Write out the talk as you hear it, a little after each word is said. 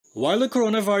While the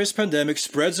coronavirus pandemic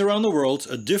spreads around the world,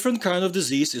 a different kind of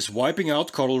disease is wiping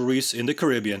out coral reefs in the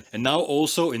Caribbean, and now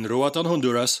also in Roatan,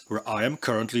 Honduras, where I am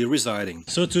currently residing.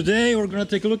 So today we're going to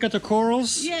take a look at the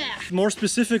corals. Yeah! More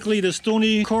specifically, the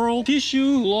Stony coral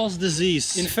tissue loss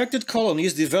disease. Infected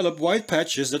colonies develop white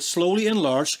patches that slowly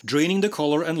enlarge, draining the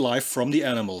color and life from the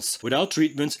animals. Without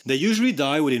treatment, they usually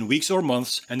die within weeks or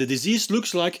months, and the disease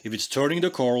looks like if it's turning the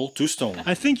coral to stone.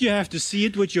 I think you have to see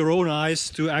it with your own eyes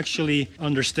to actually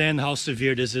understand how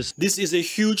severe this is. This is a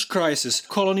huge crisis.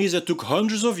 Colonies that took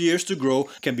hundreds of years to grow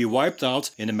can be wiped out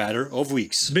in a matter of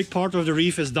weeks. A big part of the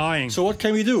reef is dying. So what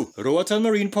can we do? Roatan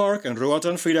Marine Park and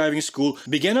Roatan Freediving School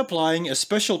began applying a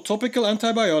special topical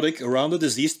antibiotic around the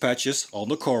diseased patches on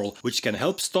the coral, which can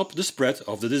help stop the spread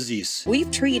of the disease.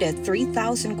 We've treated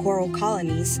 3,000 coral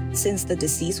colonies since the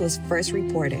disease was first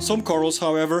reported. Some corals,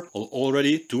 however, are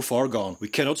already too far gone. We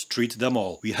cannot treat them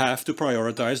all. We have to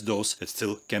prioritize those that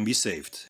still can be saved.